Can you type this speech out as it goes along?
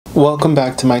Welcome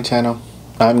back to my channel.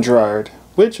 I'm Gerard,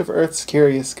 Witch of Earth's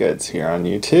Curious Goods here on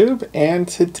YouTube, and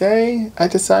today I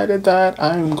decided that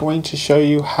I'm going to show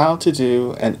you how to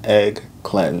do an egg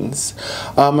cleanse.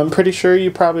 I'm pretty sure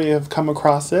you probably have come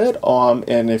across it,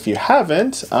 and if you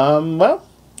haven't, well,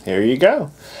 here you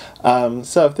go.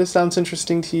 So if this sounds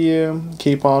interesting to you,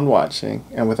 keep on watching,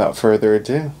 and without further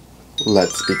ado,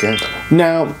 let's begin.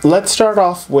 Now, let's start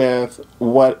off with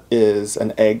what is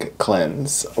an egg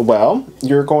cleanse. Well,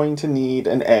 you're going to need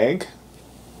an egg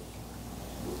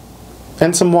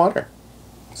and some water.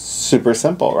 Super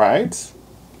simple, right?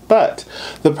 But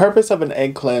the purpose of an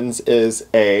egg cleanse is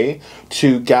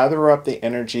to gather up the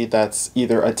energy that's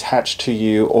either attached to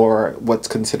you or what's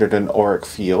considered an auric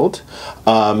field.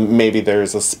 Maybe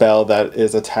there's a spell that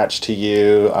is attached to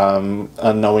you,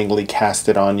 unknowingly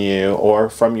casted on you, or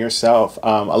from yourself.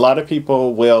 A lot of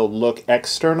people will look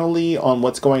externally on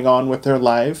what's going on with their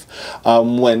life,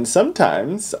 when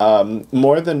sometimes,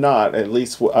 more than not, at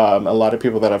least a lot of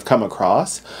people that I've come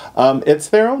across, it's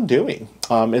their own doing.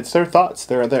 It's their thoughts,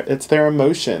 it's their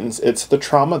emotions, it's the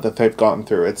trauma that they've gone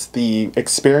through, it's the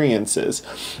experiences.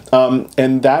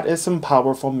 And that is some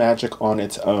powerful magic on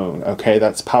its own, okay?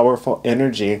 That's powerful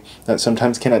energy that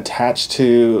sometimes can attach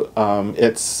to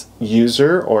its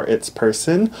user or its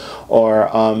person or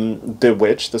the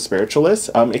witch, the spiritualist.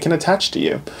 It can attach to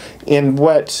you. And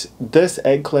what this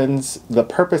egg cleanse, the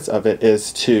purpose of it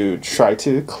is to try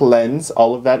to cleanse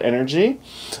all of that energy,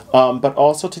 but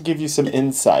also to give you some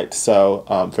insight. So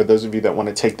for those of you that want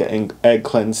to take the egg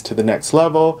cleanse to the next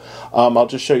level, I'll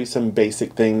just show you some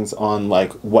basic things on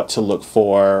like what to look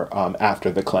for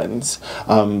after the cleanse.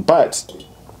 But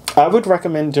I would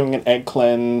recommend doing an egg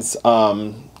cleanse,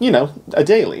 a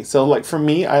daily. So like for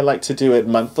me, I like to do it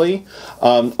monthly,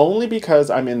 only because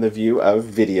I'm in the view of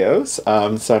videos.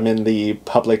 So I'm in the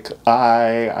public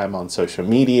eye, I'm on social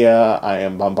media, I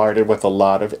am bombarded with a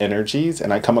lot of energies,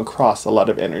 and I come across a lot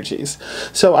of energies.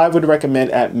 So I would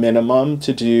recommend at minimum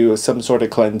to do some sort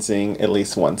of cleansing at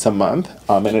least once a month,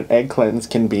 and an egg cleanse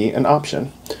can be an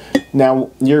option.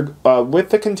 Now, you're with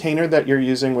the container that you're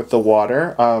using with the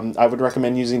water, I would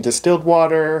recommend using distilled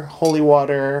water, holy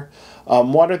water,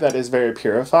 water that is very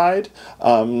purified.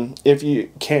 If you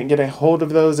can't get a hold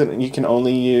of those and you can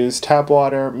only use tap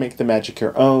water, make the magic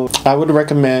your own. I would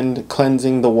recommend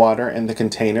cleansing the water in the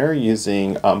container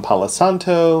using Palo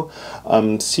Santo.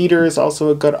 Cedar is also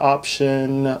a good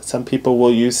option. Some people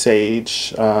will use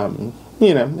sage.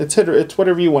 It's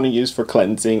whatever you want to use for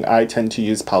cleansing. I tend to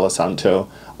use Palo Santo,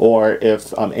 or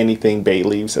if anything, bay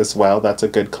leaves as well. That's a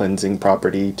good cleansing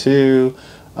property too.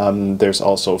 There's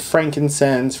also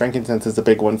frankincense. Frankincense is a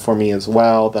big one for me as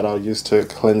well that I'll use to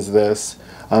cleanse this.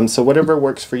 So whatever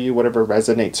works for you, whatever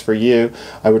resonates for you,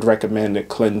 I would recommend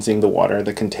cleansing the water,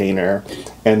 the container,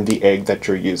 and the egg that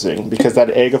you're using. Because that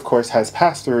egg, of course, has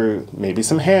passed through maybe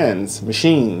some hands,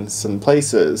 machines, some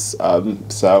places.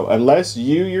 So unless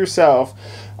you yourself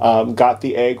got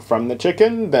the egg from the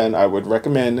chicken, then I would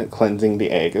recommend cleansing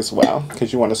the egg as well.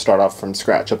 Because you want to start off from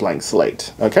scratch, a blank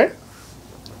slate. Okay?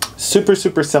 Super,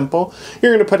 super simple.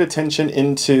 You're going to put attention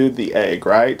into the egg,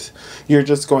 right? You're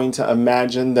just going to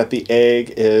imagine that the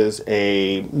egg is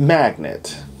a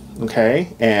magnet, okay?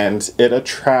 And it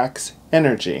attracts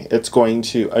energy. It's going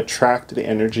to attract the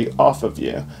energy off of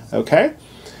you, okay?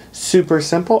 Super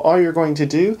simple. All you're going to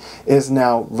do is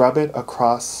now rub it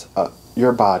across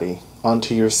your body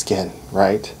onto your skin,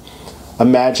 right?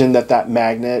 Imagine that that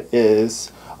magnet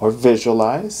is, or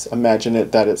visualize, imagine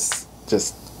it that it's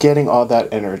just getting all that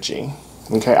energy.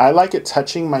 Okay, I like it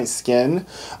touching my skin.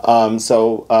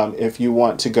 If you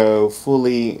want to go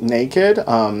fully naked,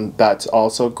 that's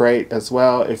also great as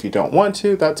well. If you don't want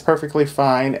to, that's perfectly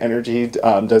fine. Energy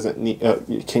doesn't need,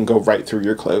 can go right through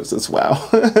your clothes as well.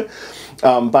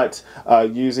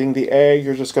 Using the egg,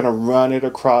 you're just going to run it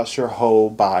across your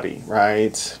whole body,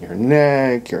 right? Your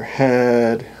neck, your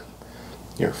head,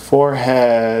 your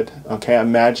forehead. Okay,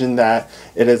 imagine that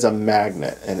it is a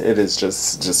magnet and it is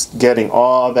just getting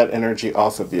all that energy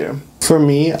off of you. For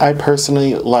me, I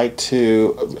personally like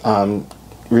to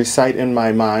recite in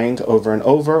my mind over and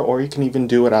over, or you can even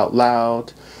do it out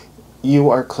loud.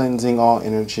 You are cleansing all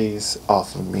energies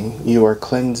off of me. You are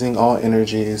cleansing all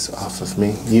energies off of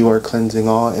me. You are cleansing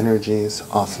all energies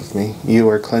off of me. You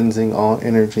are cleansing all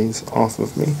energies off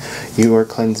of me. You are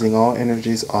cleansing all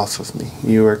energies off of me.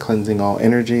 You are cleansing all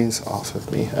energies off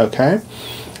of me. Okay?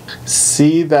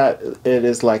 See that it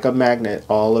is like a magnet.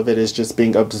 All of it is just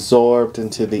being absorbed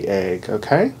into the egg.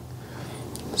 Okay?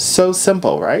 So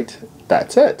simple, right?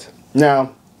 That's it.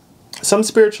 Now, some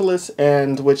spiritualists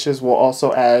and witches will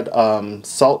also add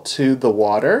salt to the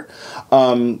water.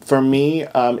 For me,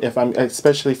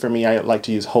 especially for me, I like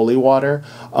to use holy water.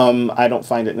 I don't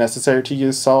find it necessary to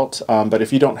use salt, but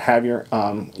if you don't have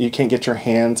you can't get your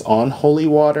hands on holy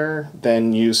water,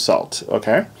 then use salt,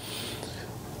 okay?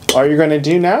 All you're going to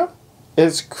do now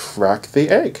is crack the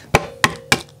egg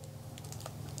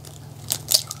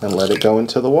and let it go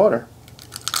into the water.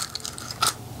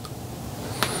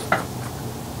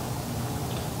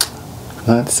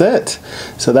 That's it.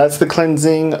 So that's the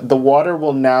cleansing. The water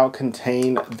will now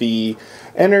contain the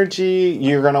energy.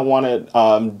 You're going to want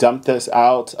to dump this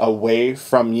out away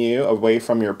from you, away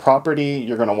from your property.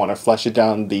 You're going to want to flush it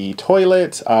down the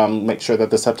toilet. Make sure that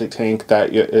the septic tank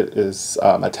that it is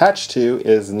attached to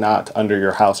is not under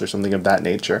your house or something of that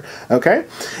nature. Okay?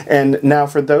 And now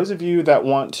for those of you that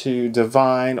want to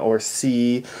divine or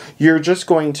see, you're just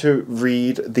going to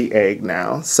read the egg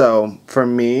now. So for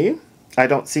me, I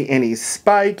don't see any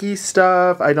spiky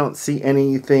stuff. I don't see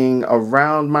anything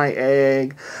around my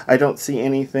egg. I don't see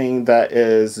anything that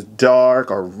is dark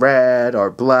or red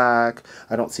or black.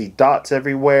 I don't see dots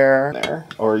everywhere there.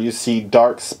 Or you see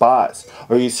dark spots,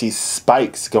 or you see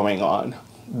spikes going on.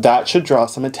 That should draw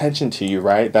some attention to you,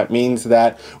 right? That means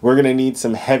that we're going to need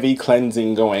some heavy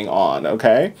cleansing going on,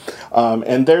 okay?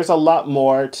 And there's a lot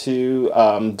more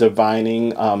to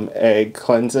divining egg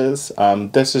cleanses.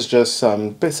 This is just some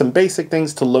basic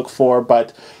things to look for,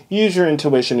 but use your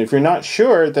intuition. If you're not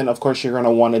sure, then of course you're going to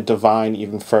want to divine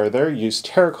even further. Use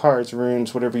tarot cards,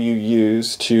 runes, whatever you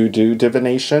use to do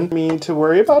divination. Me to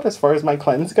worry about as far as my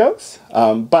cleanse goes.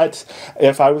 But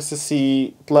if I was to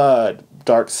see blood,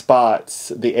 dark spots,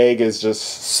 the egg is just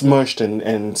smushed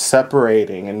and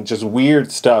separating and just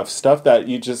weird stuff that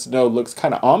you just know looks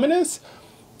kind of ominous,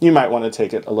 you might want to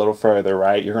take it a little further,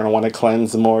 right? You're going to want to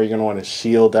cleanse more. You're going to want to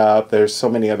shield up. There's so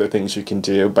many other things you can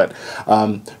do. But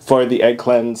for the egg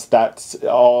cleanse, that's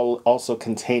all also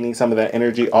containing some of that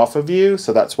energy off of you.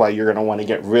 So that's why you're going to want to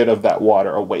get rid of that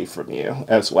water away from you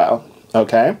as well.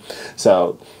 Okay?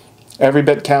 So every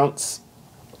bit counts.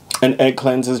 An egg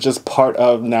cleanse is just part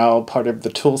of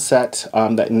the tool set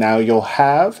that now you'll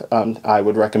have. I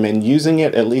would recommend using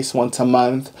it at least once a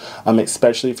month,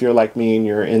 especially if you're like me and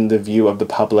you're in the view of the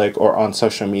public or on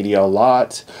social media a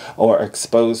lot or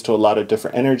exposed to a lot of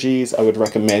different energies. I would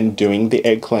recommend doing the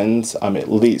egg cleanse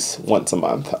at least once a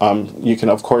month. You can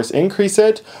of course increase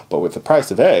it, but with the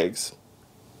price of eggs,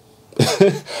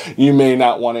 you may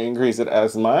not want to increase it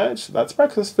as much. That's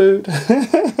breakfast food.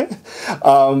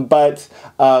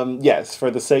 Yes, for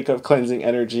the sake of cleansing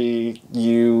energy,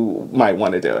 you might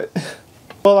want to do it.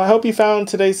 Well, I hope you found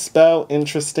today's spell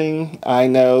interesting. I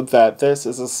know that this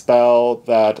is a spell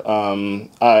that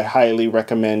I highly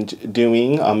recommend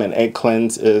doing. An egg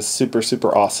cleanse is super,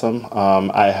 super awesome.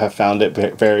 I have found it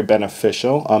very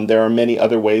beneficial. There are many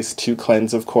other ways to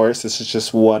cleanse, of course. This is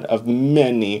just one of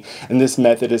many. And this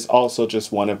method is also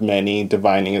just one of many.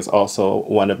 Divining is also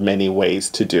one of many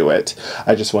ways to do it.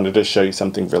 I just wanted to show you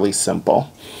something really simple.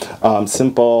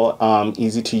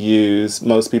 Easy to use.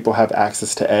 Most people have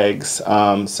access to eggs.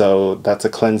 So that's a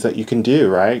cleanse that you can do,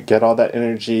 right? Get all that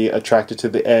energy attracted to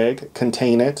the egg,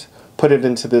 contain it, put it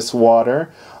into this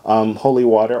water, holy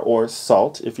water or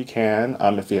salt if you can.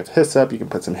 If you have hyssop, you can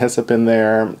put some hyssop in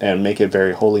there and make it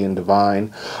very holy and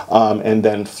divine. And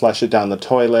then flush it down the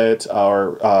toilet,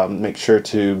 or make sure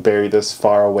to bury this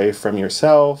far away from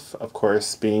yourself. Of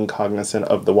course, being cognizant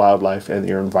of the wildlife and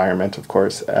your environment, of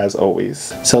course, as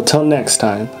always. So till next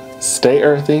time, stay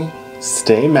earthy,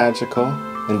 stay magical,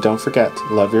 and don't forget,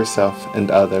 love yourself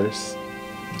and others.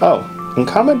 Oh, and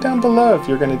comment down below if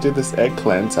you're going to do this egg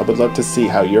cleanse. I would love to see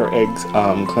how your egg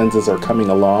cleanses are coming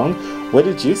along. What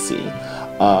did you see?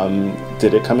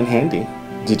 Did it come in handy?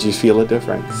 Did you feel a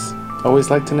difference? Always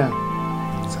like to know.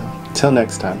 So, till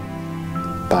next time,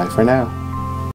 bye for now.